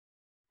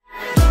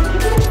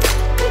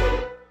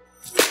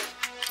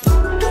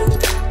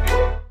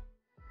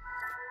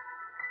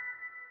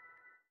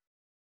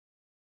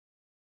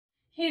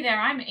Hey there,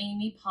 I'm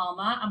Amy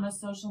Palma. I'm a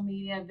social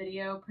media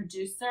video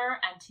producer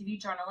and TV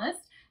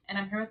journalist, and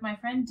I'm here with my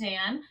friend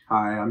Dan.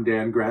 Hi, I'm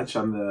Dan Grech.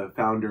 I'm the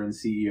founder and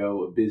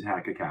CEO of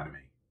BizHack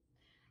Academy.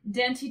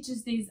 Dan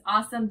teaches these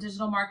awesome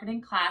digital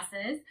marketing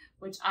classes,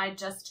 which I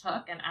just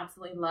took and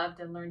absolutely loved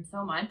and learned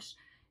so much.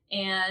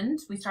 And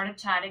we started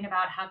chatting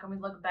about how can we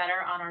look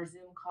better on our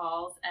Zoom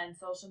calls and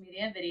social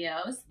media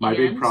videos. My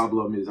big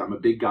problem is I'm a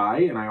big guy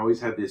and I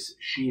always have this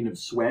sheen of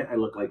sweat. I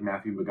look like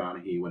Matthew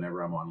McConaughey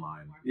whenever I'm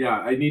online. Yeah,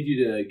 I need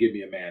you to give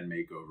me a man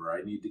makeover.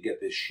 I need to get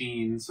this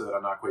sheen so that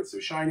I'm not quite so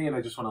shiny, and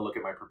I just want to look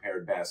at my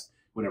prepared best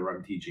whenever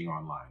I'm teaching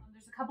online.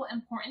 There's a couple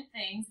important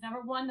things.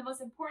 Number one, the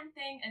most important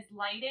thing is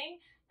lighting,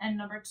 and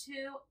number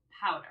two,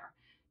 powder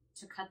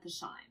to cut the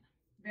shine.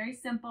 Very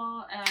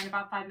simple. In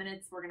about 5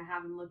 minutes, we're going to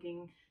have him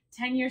looking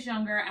 10 years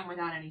younger and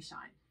without any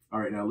shine. All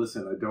right, now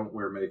listen, I don't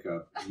wear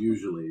makeup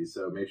usually,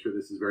 so make sure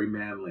this is very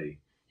manly.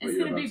 It's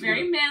going to be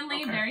very manly,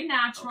 okay. Very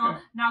natural. Okay.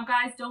 Now,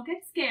 guys, don't get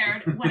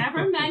scared.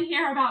 Whenever men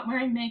hear about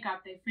wearing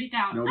makeup, they freak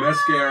out. No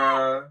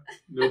mascara,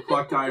 no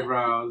plucked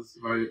eyebrows.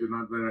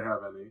 Not that I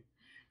have any.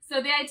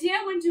 So the idea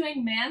when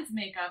doing man's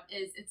makeup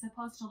is it's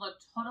supposed to look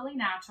totally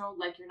natural,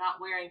 like you're not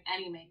wearing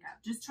any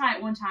makeup. Just try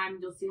it one time,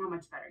 and you'll see how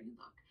much better you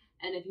look.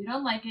 And if you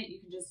don't like it, you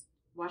can just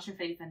wash your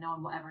face and no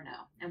one will ever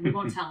know. And we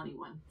won't tell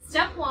anyone.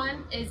 Step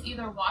one is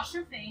either wash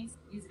your face,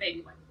 use a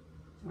baby wipe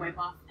to wipe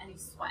off any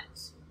sweat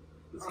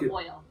or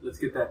oil. Let's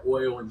get that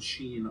oil and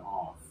sheen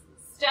off.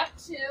 Step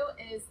two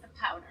is the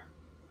powder.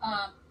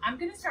 I'm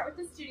going to start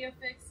with the Studio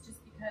Fix just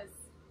because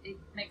it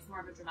makes more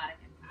of a dramatic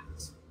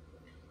impact.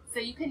 So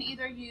you can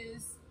either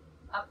use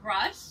a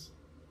brush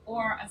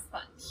or a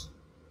sponge.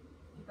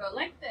 You go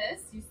like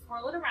this, you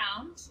swirl it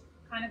around,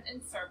 kind of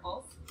in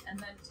circles, and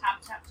then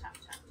tap, tap, tap,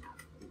 tap, tap.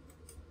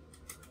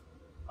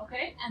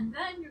 Okay, and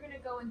then you're going to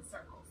go in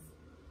circles.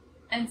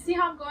 And see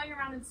how I'm going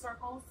around in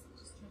circles?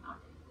 Just turn on.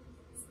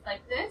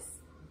 Like this.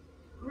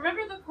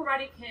 Remember the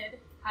Karate Kid,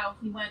 how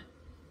he went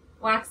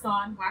wax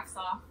on, wax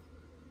off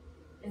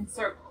in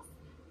circles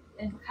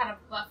and kind of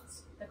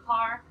left the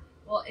car?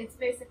 Well, it's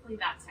basically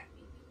that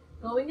technique.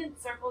 Going in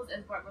circles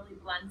is what really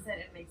blends it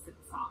and makes it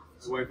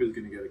soft. My wife is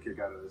going to get a kick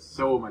out of this.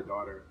 So will my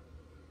daughter.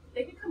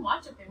 They can come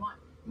watch if they want.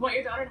 You want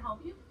your daughter to help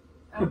you?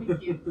 That would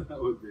be cute.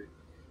 That would be.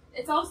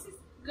 It's also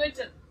good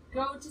to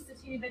go just a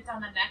teeny bit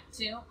down the neck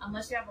too.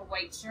 Unless you have a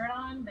white shirt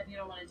on, then you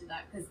don't want to do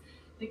that, because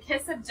the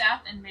kiss of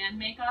death in man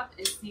makeup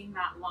is seeing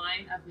that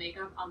line of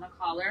makeup on the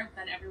collar.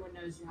 Then everyone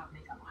knows you have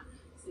makeup on,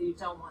 so you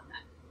don't want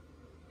that.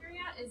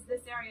 Area is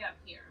this area up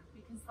here,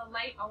 because the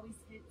light always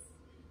hits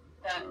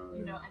the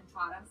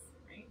entradas,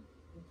 right?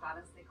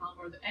 Entradas they call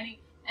them, or any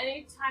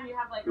time you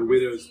have like the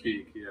widow's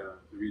peak, yeah,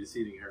 the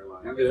receding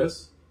hairline. And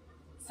this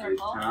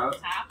circle, tap,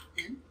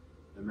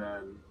 and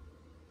then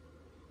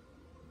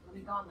let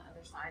me go on the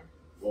other side.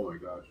 Oh my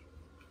gosh.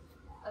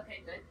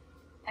 Okay, good.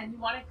 And you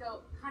want to go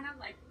kind of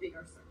like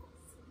bigger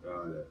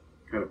circles.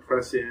 Kind of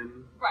press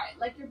in. Right,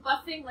 like you're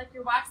buffing, like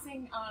you're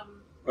waxing.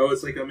 Oh,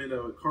 it's like I'm in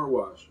a car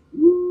wash.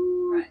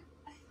 Woo! Right.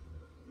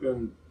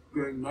 Going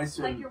nice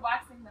and. Like you're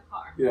waxing the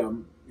car. Yeah,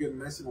 I'm getting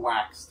nice and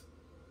waxed.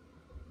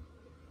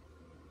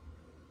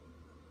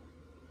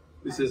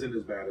 This isn't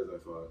as bad as I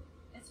thought.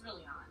 It's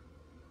really not.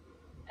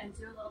 And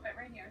do a little bit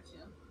right here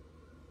too.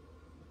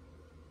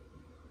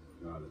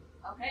 Got it.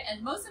 Okay,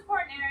 and most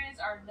important areas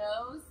are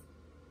nose,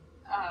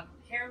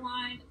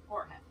 hairline,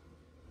 forehead.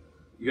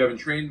 You haven't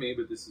trained me,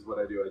 but this is what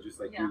I do. I just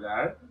do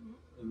that,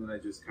 and then I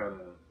just kind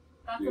of.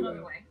 That's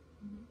another way.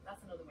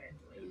 That's another way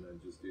of doing it. And then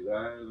just do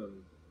that,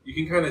 and you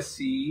can kind of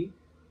see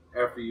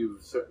after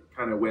you've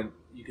kind of went.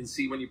 You can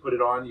see when you put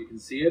it on, you can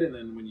see it, and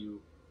then when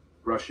you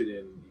brush it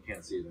in, you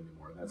can't see it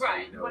anymore. That's right. How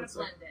you know you want it's to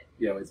blend it.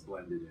 Yeah, it's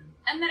blended in.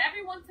 And then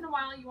every once in a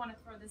while, you want to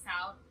throw this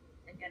out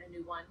and get a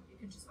new one. You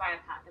can just buy a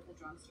pack at the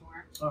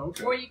drugstore. Oh,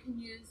 okay. Or you can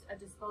use a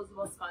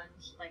disposable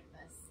sponge like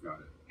this.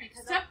 Got it.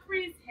 Because step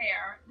 3 is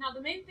hair. Now,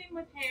 the main thing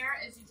with hair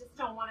is you just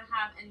don't want to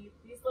have any.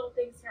 These little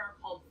things here are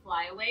called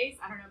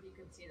flyaways. I don't know if you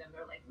can see them.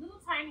 They're like little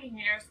tiny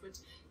hairs, which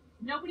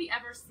nobody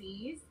ever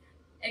sees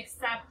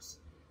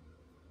except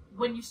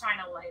when you shine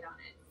a light on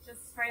it.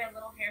 Just spray a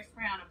little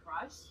hairspray on a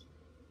brush,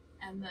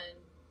 and then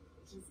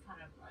just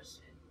kind of brush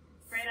it.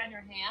 Spray it on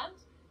your hand,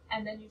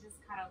 and then you just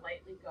kind of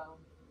lightly go.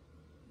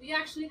 We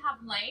actually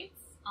have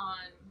lights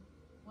on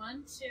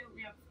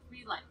we have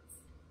 3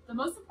 lights. The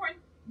most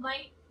important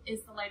light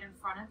is the light in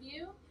front of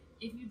you.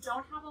 If you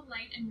don't have a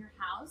light in your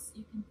house,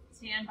 you can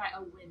stand by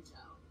a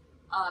window.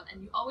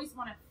 And you always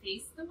want to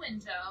face the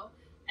window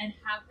and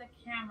have the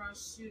camera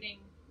shooting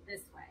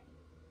this way.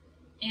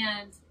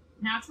 And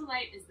natural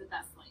light is the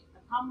best light. The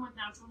problem with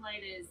natural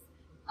light is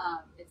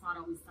it's not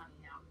always sunny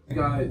now. I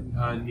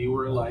got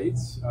newer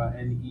lights,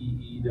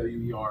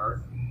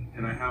 NEEWER,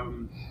 and I have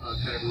them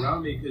kind of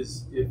around me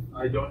because if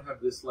I don't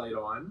have this light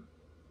on,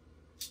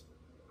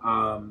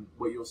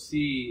 what you'll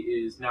see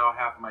is now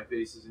half of my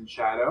face is in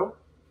shadow.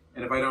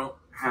 And if I don't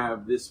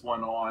have this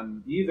one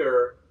on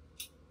either,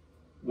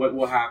 what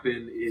will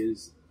happen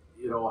is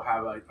it'll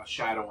have a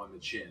shadow on the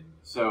chin.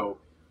 So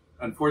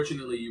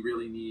unfortunately, you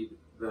really need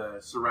the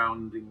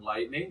surrounding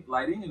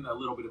lighting and a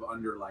little bit of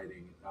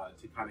underlighting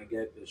to kind of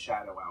get the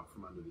shadow out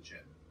from under the chin.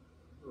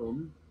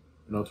 And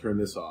I'll turn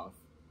this off.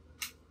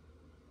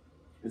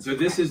 And so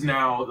this is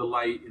now the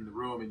light in the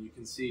room, and you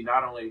can see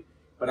not only,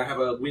 but I have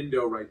a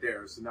window right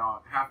there. So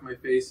now half my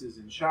face is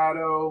in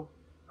shadow,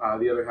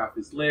 the other half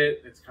is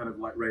lit. It's kind of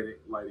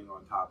lighting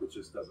on top. It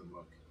just doesn't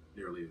look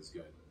nearly as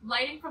good.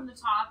 Lighting from the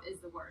top is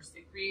the worst.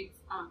 It creates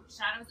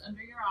shadows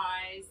under your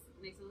eyes.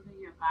 It makes it look like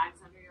you have bags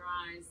under your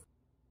eyes.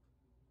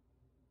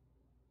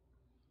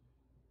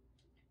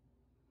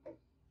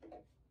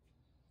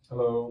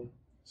 Hello.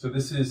 So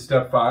this is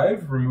step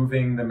 5,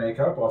 removing the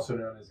makeup, also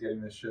known as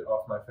getting this shit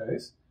off my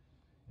face.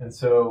 And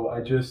so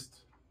I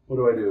just, what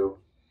do?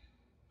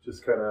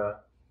 Just kind of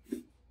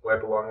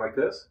wipe along like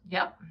this.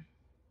 Yep.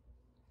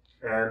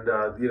 And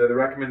the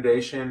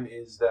recommendation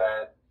is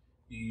that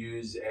you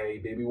use a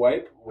baby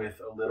wipe with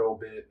a little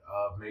bit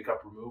of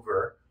makeup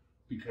remover,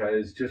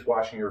 because just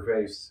washing your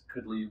face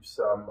could leave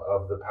some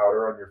of the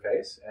powder on your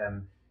face,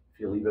 and if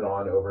you leave it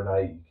on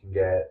overnight, you can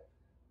get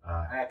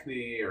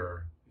acne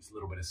or just a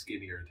little bit of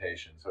skin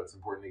irritation. So it's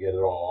important to get it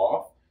all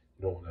off.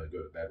 You don't want to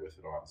go to bed with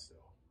it on still.